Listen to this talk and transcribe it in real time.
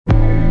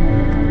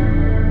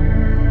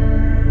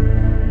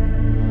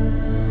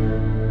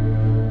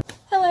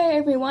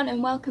everyone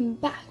and welcome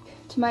back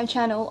to my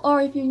channel,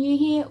 or if you're new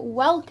here,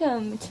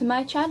 welcome to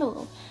my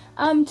channel.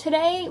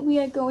 Today we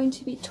are going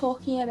to be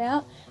talking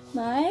about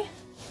my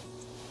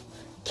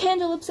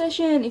candle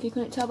obsession, if you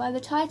couldn't tell by the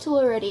title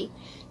already.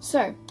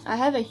 So, I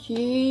have a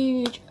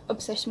huge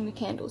obsession with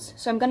candles.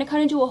 So I'm going to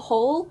kind of do a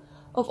haul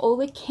of all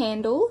the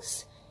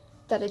candles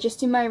that are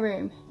just in my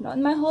room. Not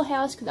in my whole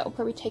house, because that will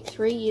probably take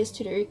 3 years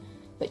to do,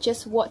 but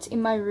just what's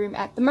in my room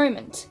at the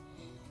moment.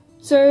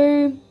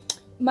 So,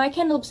 my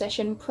candle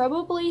obsession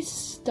probably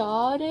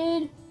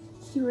started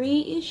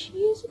 3-ish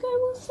years ago,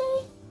 we'll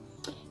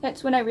say.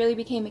 That's when I really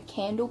became a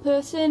candle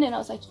person, and I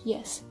was like,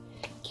 yes,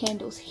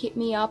 candles, hit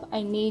me up,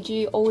 I need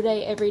you all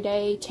day, every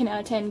day, 10 out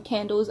of 10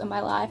 candles in my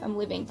life, I'm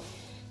living.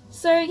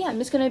 So yeah, I'm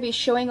just going to be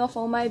showing off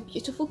all my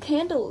beautiful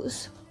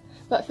candles.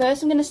 But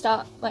first I'm going to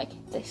start like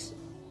this.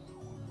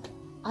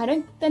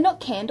 They're not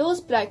candles,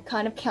 but I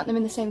kind of count them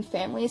in the same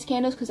family as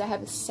candles because I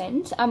have a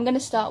scent. I'm going to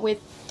start with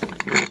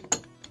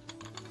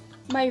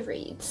my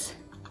reeds.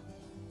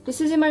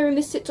 This is in my room.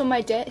 This sits on my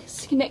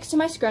desk next to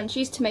my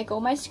scrunchies to make all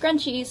my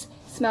scrunchies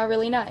smell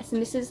really nice.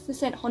 And this is the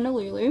scent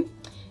Honolulu.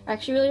 I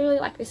actually really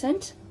like this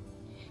scent,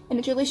 and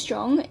it's really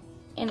strong,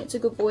 and it's a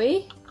good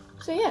boy.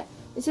 So yeah,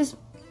 this is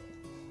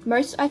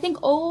I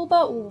think all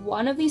but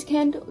one of these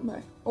candles,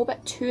 no, all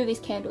but 2 of these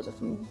candles are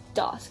from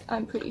Dusk,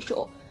 I'm pretty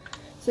sure.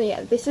 So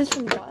yeah, this is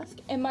from Dusk,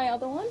 and my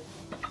other one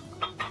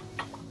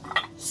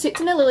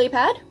sits in a lily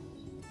pad.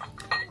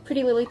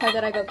 Pretty lily pad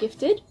that I got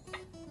gifted.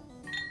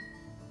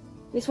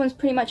 This one's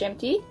pretty much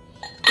empty.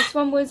 This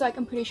one was like,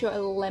 I'm pretty sure, a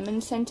lemon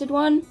scented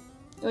one.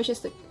 It was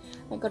just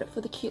I got it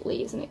for the cute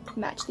leaves and it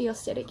matched the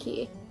aesthetic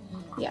here.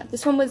 Yeah,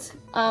 this one was,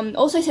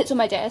 also sits on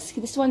my desk.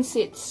 This one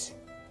sits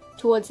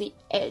towards the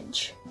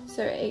edge,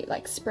 so it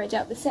like spreads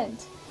out the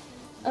scent.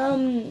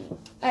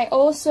 I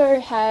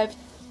also have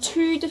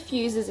 2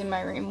 diffusers in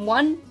my room.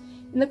 One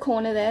in the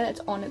corner there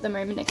that's on at the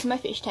moment next to my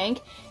fish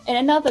tank, and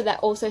another that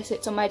also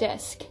sits on my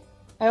desk.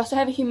 I also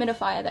have a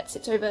humidifier that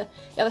sits over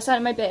the other side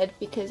of my bed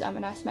because I'm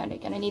an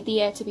asthmatic and I need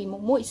the air to be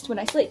more moist when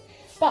I sleep.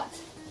 But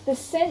the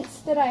scents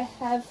that I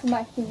have for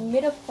my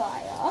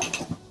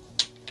humidifier,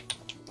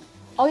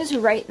 I'll just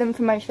rate them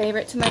from my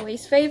favourite to my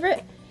least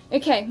favourite.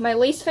 Okay, my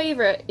least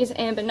favourite is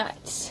Amber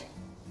Nights.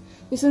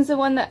 This one's the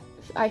one that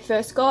I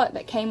first got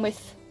that came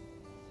with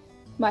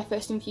my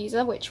first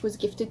infuser, which was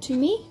gifted to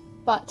me.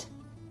 But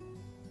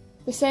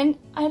the scent,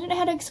 I don't know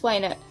how to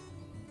explain it.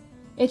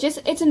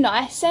 It's a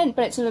nice scent,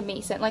 but it's not a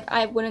me scent. Like,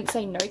 I wouldn't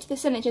say no to the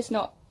scent, it's just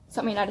not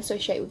something I'd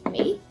associate with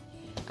me.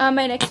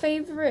 My next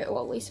favourite,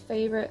 or least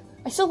favourite,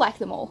 I still like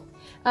them all,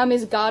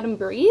 is Garden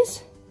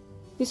Breeze.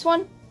 This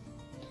one,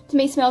 to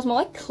me, smells more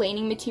like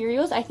cleaning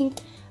materials. I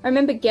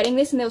remember getting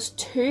this and there was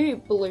 2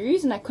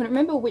 blues and I couldn't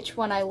remember which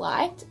one I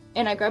liked,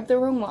 and I grabbed the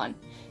wrong one.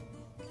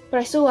 But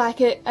I still like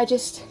it, I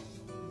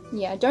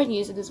don't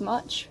use it as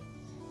much,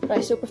 but I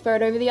still prefer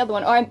it over the other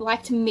one. Or I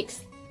like to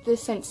mix the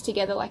scents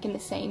together like in the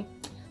same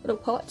little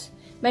pot.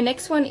 My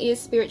next one is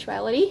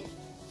Spirituality.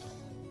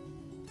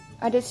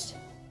 It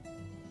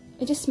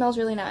just smells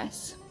really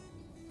nice.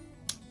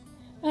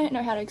 I don't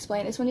know how to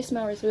explain this one, just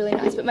smells really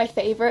nice, but my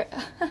favourite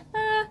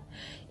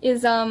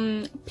is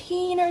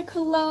Pina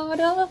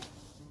Colada.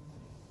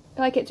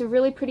 Like, it's a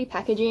really pretty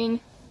packaging,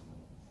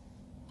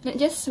 and it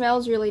just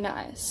smells really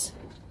nice.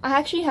 I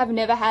actually have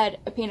never had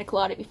a Pina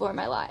Colada before in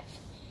my life,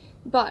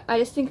 but I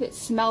just think it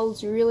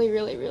smells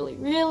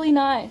really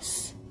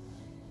nice.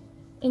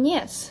 And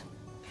yes,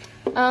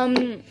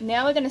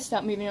 now we're going to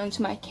start moving on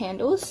to my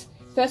candles.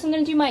 First I'm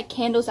going to do my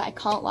candles that I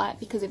can't light,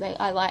 because if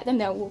I light them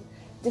they will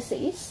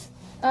decease.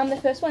 The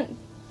first one,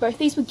 both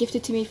these were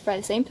gifted to me by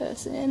the same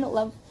person.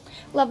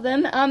 Love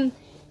them.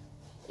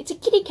 It's a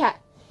kitty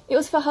cat. It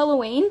was for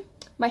Halloween.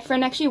 My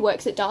friend actually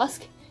works at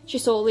Dusk. She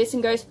saw this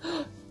and goes,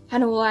 oh,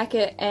 Hannah will like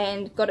it,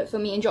 and got it for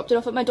me and dropped it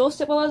off at my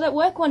doorstep while I was at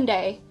work one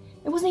day.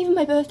 It wasn't even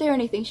my birthday or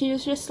anything. She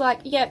was just like,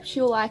 yep,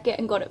 she'll like it,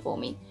 and got it for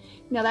me.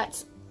 Now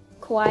that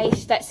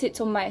sits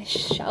on my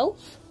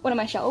shelf, one of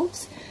my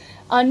shelves,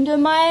 under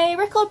my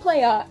record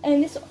player,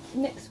 and this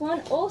next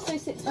one also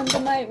sits under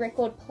my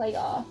record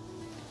player.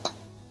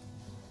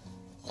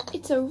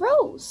 It's a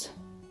rose.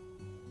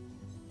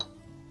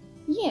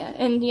 Yeah,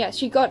 and yeah,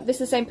 this is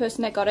the same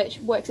person that got it. She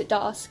works at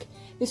Dusk.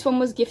 This one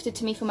was gifted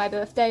to me for my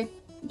birthday.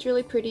 It's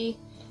really pretty,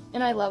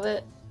 and I love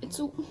it.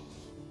 It's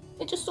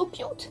just so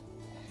cute.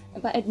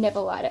 But I'd never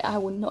light it. I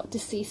will not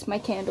decease my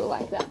candle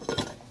like that.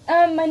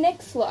 My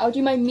next lot, I'll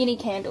do my mini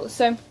candles.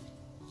 So,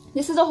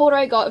 this is a holder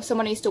I got of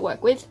someone I used to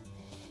work with,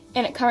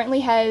 and it currently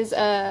has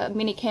a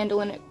mini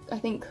candle in it, I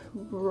think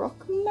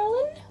Rock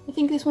Melon? I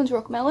think this one's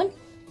Rock Melon.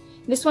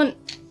 This one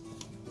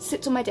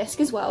sits on my desk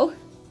as well.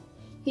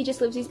 He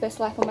just lives his best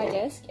life on my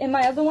desk. And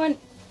my other one,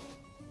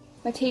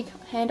 my tea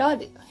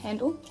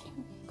handle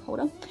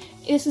holder,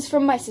 this is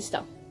from my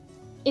sister.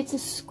 It's a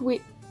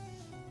squirrel.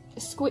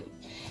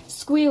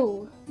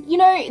 You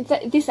know,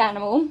 this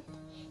animal.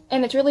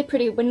 And it's really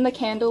pretty. When the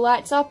candle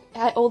lights up,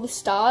 all the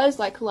stars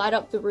like light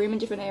up the room in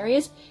different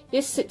areas.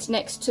 This sits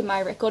next to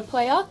my record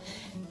player.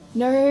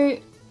 No,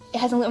 it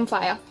hasn't lit on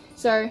fire,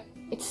 so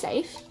it's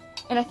safe.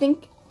 And I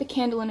think the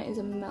candle in it is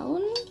a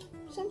melon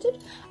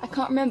scented? I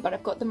can't remember, but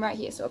I've got them right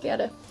here, so I'll be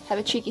able to have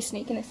a cheeky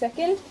sneak in a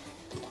second.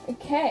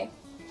 Okay,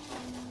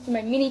 so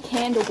my mini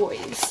candle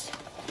boys.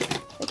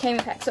 They came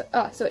in packs.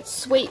 So it's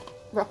Sweet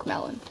Rock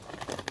Melon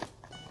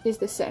is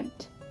the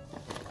scent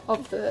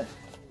of the...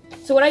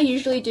 So what I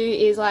usually do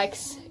is, like,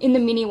 in the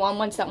mini one,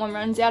 once that one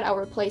runs out, I'll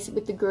replace it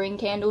with the green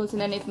candles,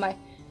 and then if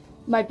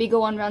my bigger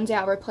one runs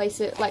out, I'll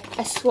replace it, like,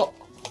 I swap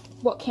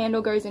what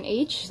candle goes in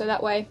each, so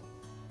that way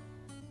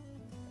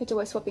it's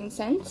always swapping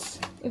scents,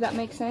 if that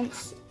makes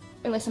sense.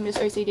 Unless I'm just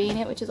OCDing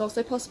it, which is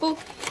also possible.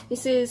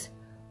 This is,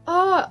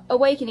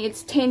 Awakening,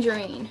 it's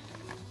tangerine.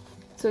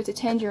 So it's a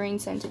tangerine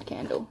scented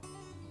candle.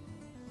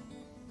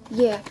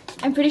 Yeah,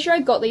 I'm pretty sure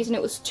I got these and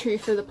it was 2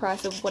 for the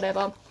price of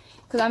whatever.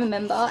 Because I'm a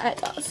member at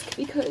Dusk,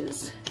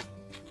 because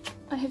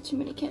I have too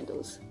many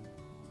candles.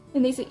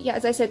 And these are, yeah,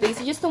 as I said,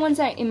 these are just the ones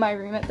that are in my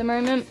room at the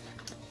moment.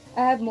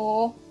 I have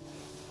more.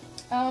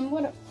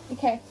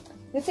 Okay,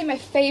 let's say my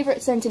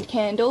favourite scented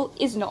candle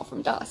is not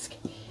from Dusk.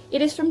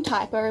 It is from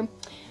Typo.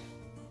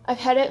 I've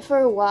had it for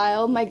a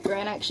while. My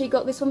gran actually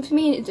got this one for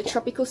me. It's a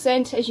tropical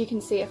scent. As you can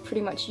see, I've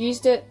pretty much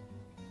used it.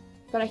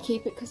 But I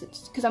keep it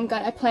because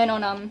I plan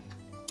on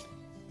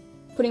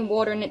putting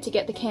water in it to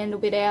get the candle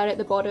bit out at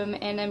the bottom,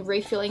 and then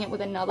refilling it with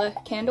another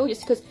candle,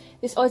 just because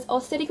this is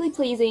aesthetically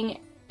pleasing,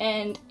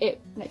 and it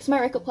next to my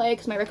record player,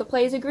 because my record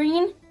players are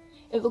green.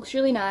 It looks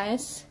really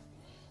nice.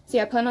 So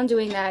yeah, I plan on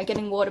doing that,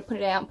 getting water, put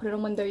it out, and put it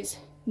on one of those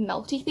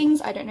melty things.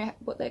 I don't know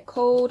what they're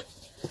called.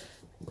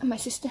 My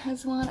sister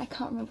has one. I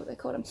can't remember what they're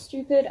called. I'm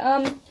stupid.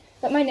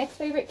 But my next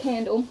favourite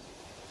candle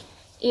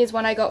is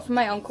one I got from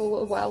my uncle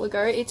a while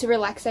ago. It's a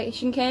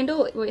relaxation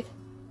candle with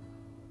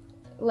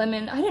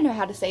lemon. I don't know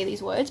how to say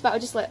these words, but I'll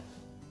just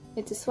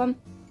it's this one.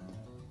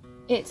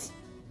 It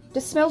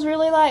just smells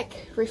really,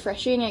 like,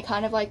 refreshing. It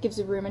kind of, like, gives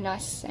the room a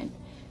nice scent.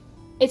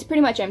 It's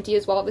pretty much empty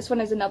as well. This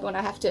one is another one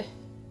I have to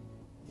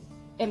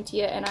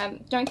empty it, and I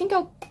don't think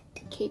I'll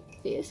keep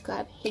this because I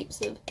have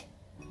heaps of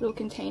little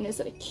containers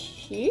that are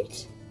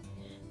cute.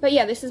 But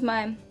yeah, this is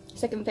my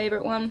second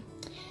favourite one.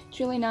 It's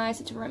really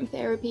nice. It's room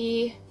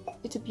therapy.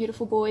 It's a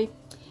beautiful boy.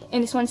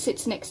 And this one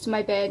sits next to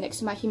my bed, next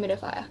to my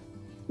humidifier.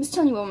 I'm just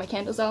telling you where all my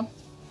candles are.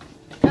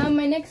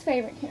 My next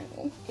favourite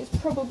candle is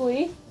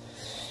probably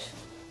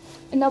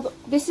another.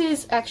 This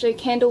is actually a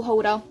candle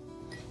holder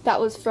that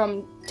was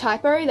from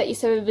Typo that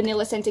used to have a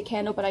vanilla scented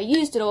candle, but I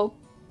used it all.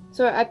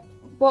 So I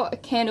bought a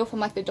candle from,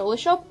 like, the dollar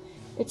shop.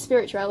 It's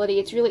Spirituality.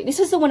 It's really, this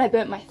is the one I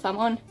burnt my thumb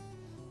on.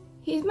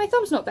 My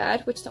thumb's not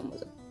bad. Which thumb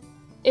was it?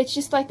 It's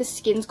just like the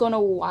skin's gone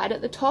all white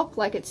at the top,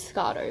 like it's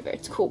scarred over.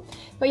 It's cool.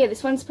 But yeah,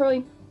 this one's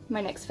probably my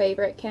next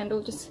favourite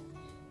candle.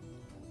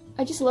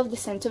 I just love the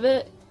scent of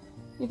it.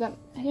 I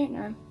don't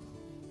know.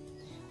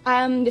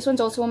 This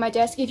one's also on my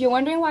desk. If you're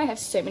wondering why I have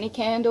so many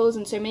candles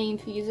and so many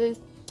infusers,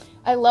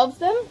 I love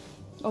them,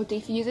 or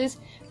diffusers,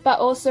 but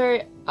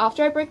also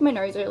after I broke my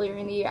nose earlier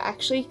in the year, I've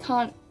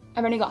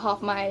only got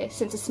half my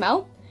sense of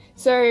smell.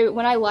 So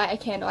when I light a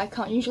candle, I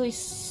can't usually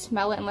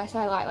smell it unless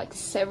I light, like,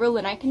 several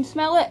and I can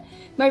smell it.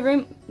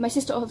 My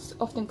sister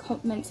often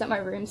comments that my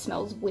room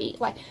smells weird.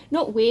 Like,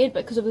 not weird,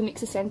 but because of the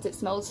mix of scents it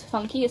smells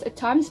funky at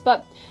times,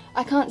 but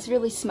I can't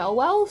really smell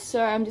well,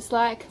 so I'm just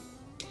like,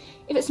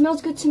 if it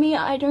smells good to me,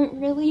 I don't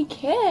really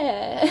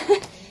care.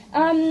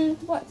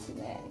 What's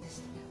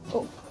next?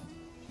 Oh,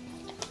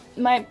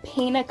 my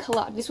pina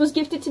colada. This was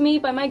gifted to me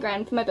by my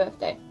gran for my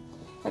birthday.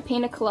 My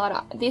pina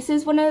colada. This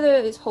is one of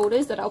those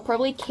holders that I'll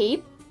probably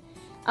keep,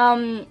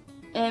 and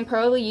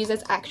probably use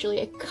as actually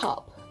a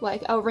cup.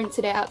 Like, I'll rinse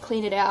it out,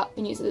 clean it out,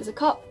 and use it as a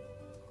cup.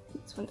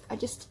 This one,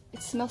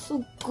 it smells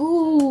so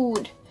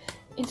good.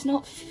 It's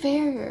not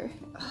fair.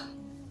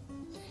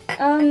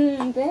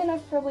 Then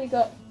I've probably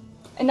got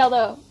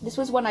another, this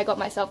was one I got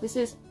myself. This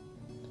is,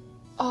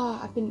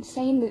 I've been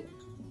saying the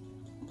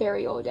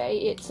berry all day.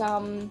 It's, I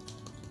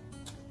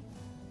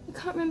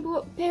can't remember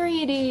what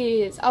berry it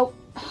is. I'll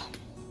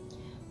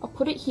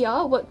put it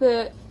here, what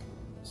the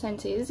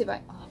scent is,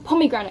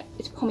 pomegranate.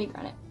 It's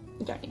pomegranate.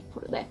 I don't need to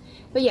put it there.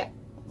 But yeah,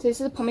 so this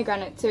is a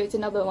pomegranate, so it's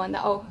another one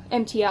that I'll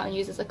empty out and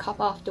use as a cup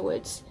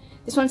afterwards.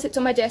 This one sits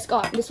on my desk.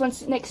 Oh, this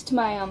one's next to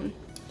my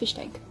fish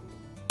tank.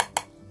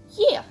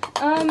 Yeah,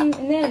 and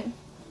then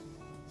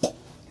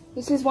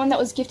this is one that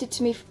was gifted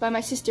to me by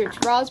my sister. It's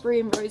raspberry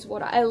and rose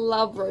water. I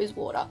love rose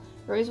water.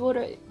 Rose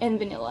water and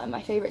vanilla are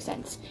my favourite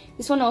scents.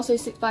 This one also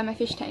sits by my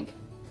fish tank.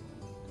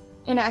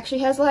 And it actually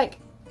has, like,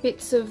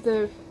 bits of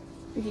the,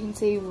 if you can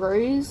see,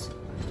 rose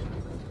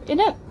in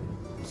it.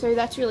 So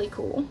that's really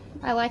cool.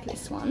 I like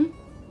this one.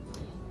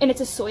 And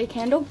it's a soy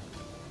candle.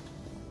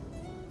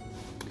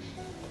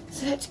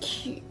 So that's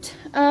cute.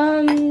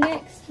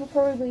 Next will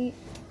probably,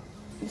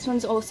 this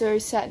one's also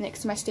sat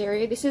next to my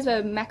stereo. This is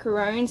a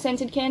macaron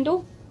scented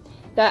candle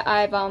that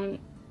I've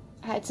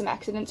had some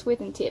accidents with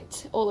and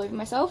tipped all over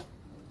myself.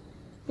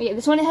 But yeah,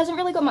 this one, it hasn't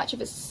really got much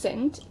of a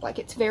scent. Like,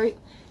 it's very,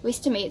 at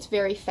least to me, it's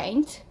very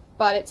faint.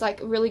 But it's, like,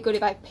 really good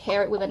if I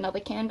pair it with another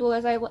candle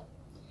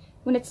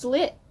when it's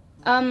lit.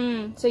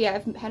 So yeah,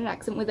 I've had an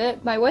accident with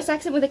it. My worst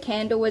accident with a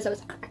candle was I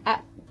was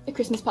at a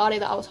Christmas party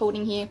that I was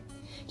holding here,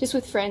 just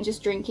with friends,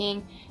 just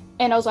drinking,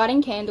 and I was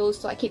lighting candles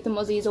to like keep the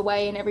mozzies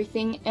away and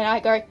everything, and I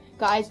go,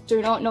 guys,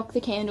 do not knock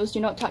the candles, do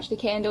not touch the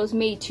candles.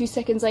 Me, 2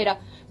 seconds later,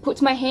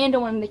 puts my hand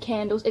on one of the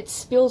candles, it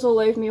spills all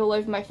over me, all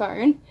over my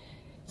phone.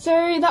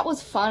 So that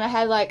was fun. I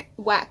had like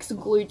wax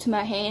glued to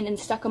my hand and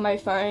stuck on my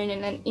phone,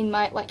 and then in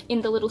my, like,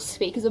 in the little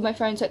speakers of my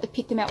phone, so I had to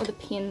pick them out with a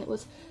pin. It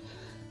was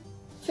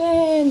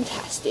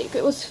fantastic.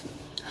 It was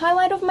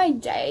highlight of my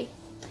day.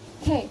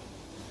 Okay,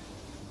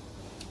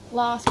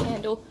 last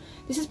candle.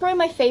 This is probably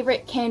my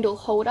favorite candle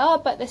holder,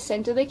 but the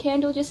scent of the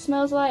candle just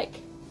smells like,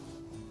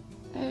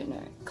 I don't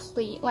know,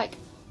 clean, like,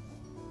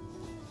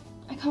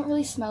 I can't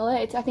really smell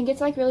it. I think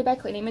it's like really bad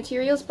cleaning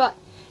materials, but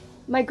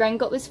my gran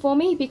got this for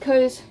me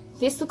because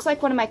this looks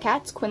like one of my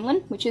cats,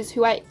 Quinlan, which is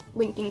who I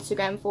linked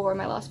Instagram for in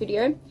my last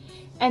video,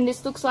 and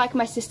this looks like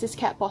my sister's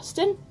cat,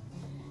 Boston.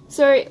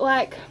 So,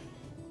 like,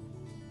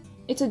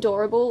 it's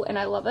adorable and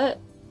I love it,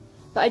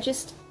 but I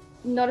just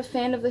not a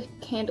fan of the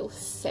candle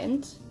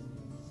scent.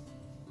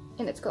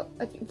 And it's got,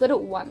 I lit it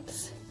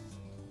once.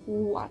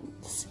 I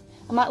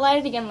might light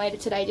it again later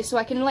today just so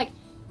I can like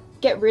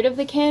get rid of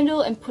the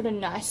candle and put a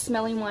nice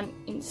smelling one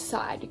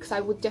inside, because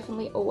I would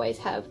definitely always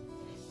have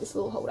this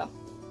little holder.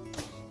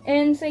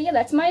 And so yeah,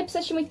 that's my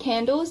obsession with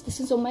candles. This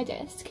is on my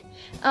desk.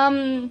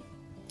 I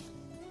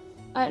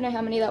don't know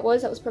how many that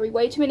was probably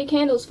way too many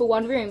candles for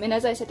one room, and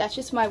as I said, that's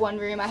just my one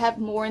room. I have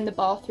more in the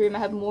bathroom, I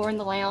have more in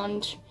the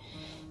lounge,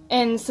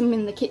 and some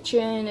in the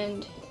kitchen,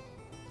 and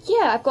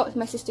yeah, I've got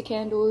my sister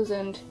candles,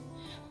 and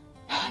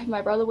if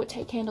my brother would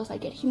take candles,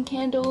 I'd get him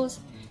candles.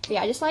 But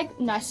yeah, I just like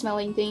nice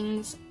smelling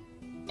things,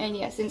 and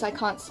yeah, since I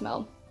can't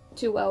smell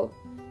too well,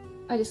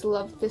 I just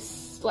love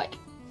this like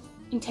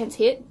intense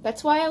hit.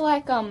 That's why I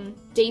like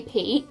Deep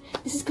Heat.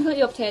 This is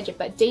completely off tangent,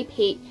 but Deep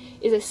Heat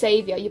is a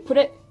savior. You put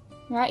it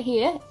right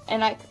here,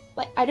 and I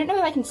don't know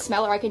if I can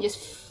smell it or I can just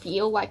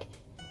feel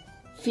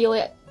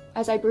it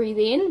as I breathe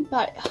in,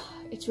 but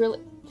it's really,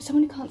 for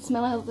someone who can't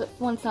smell out of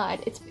one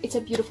side, it's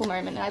a beautiful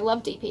moment, and I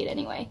love Deep Heat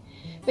anyway.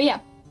 But yeah,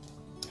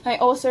 I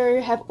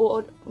also have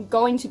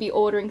going to be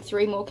ordering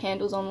 3 more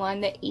candles online.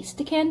 They're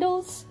Easter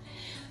candles,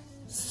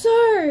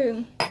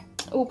 so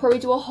we'll probably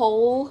do a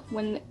haul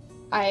when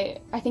I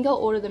think I'll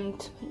order them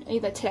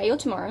either today or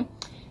tomorrow,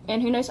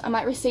 and who knows, I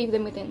might receive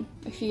them within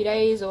a few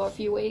days or a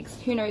few weeks,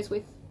 who knows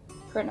with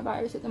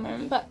coronavirus at the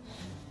moment. But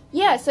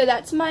yeah, so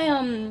that's my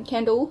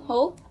candle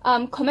haul.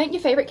 Comment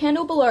your favorite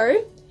candle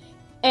below,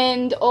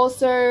 and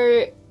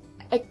also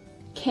a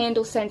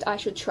candle scent I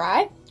should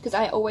try, because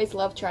I always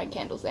love trying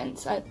candle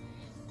scents.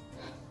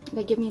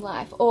 They give me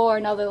life, or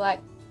another like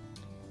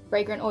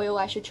fragrant oil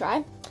I should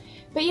try.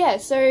 But yeah,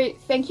 so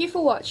thank you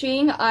for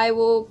watching. I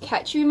will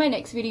catch you in my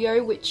next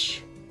video,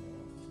 which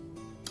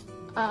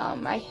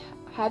I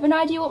have an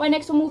idea what my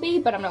next one will be,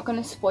 but I'm not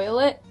going to spoil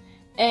it.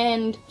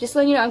 And just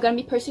letting you know, I'm going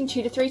to be posting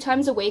 2 to 3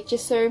 times a week,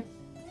 just so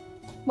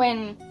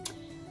when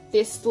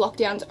this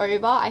lockdown's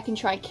over, I can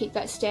try and keep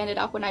that standard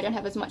up when I don't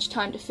have as much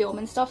time to film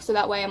and stuff. So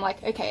that way I'm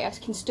like, okay, I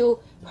can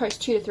still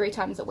post 2 to 3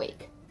 times a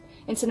week,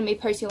 instead of me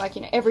posting like,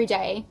 you know, every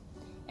day.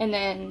 And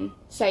then,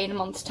 say in a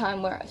month's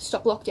time where I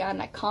stop lockdown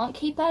and I can't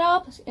keep that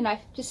up, and I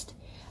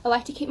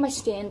like to keep my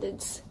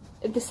standards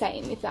the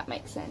same, if that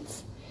makes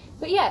sense.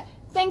 But yeah,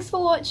 thanks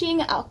for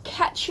watching, I'll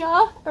catch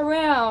ya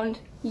around.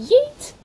 Yeet!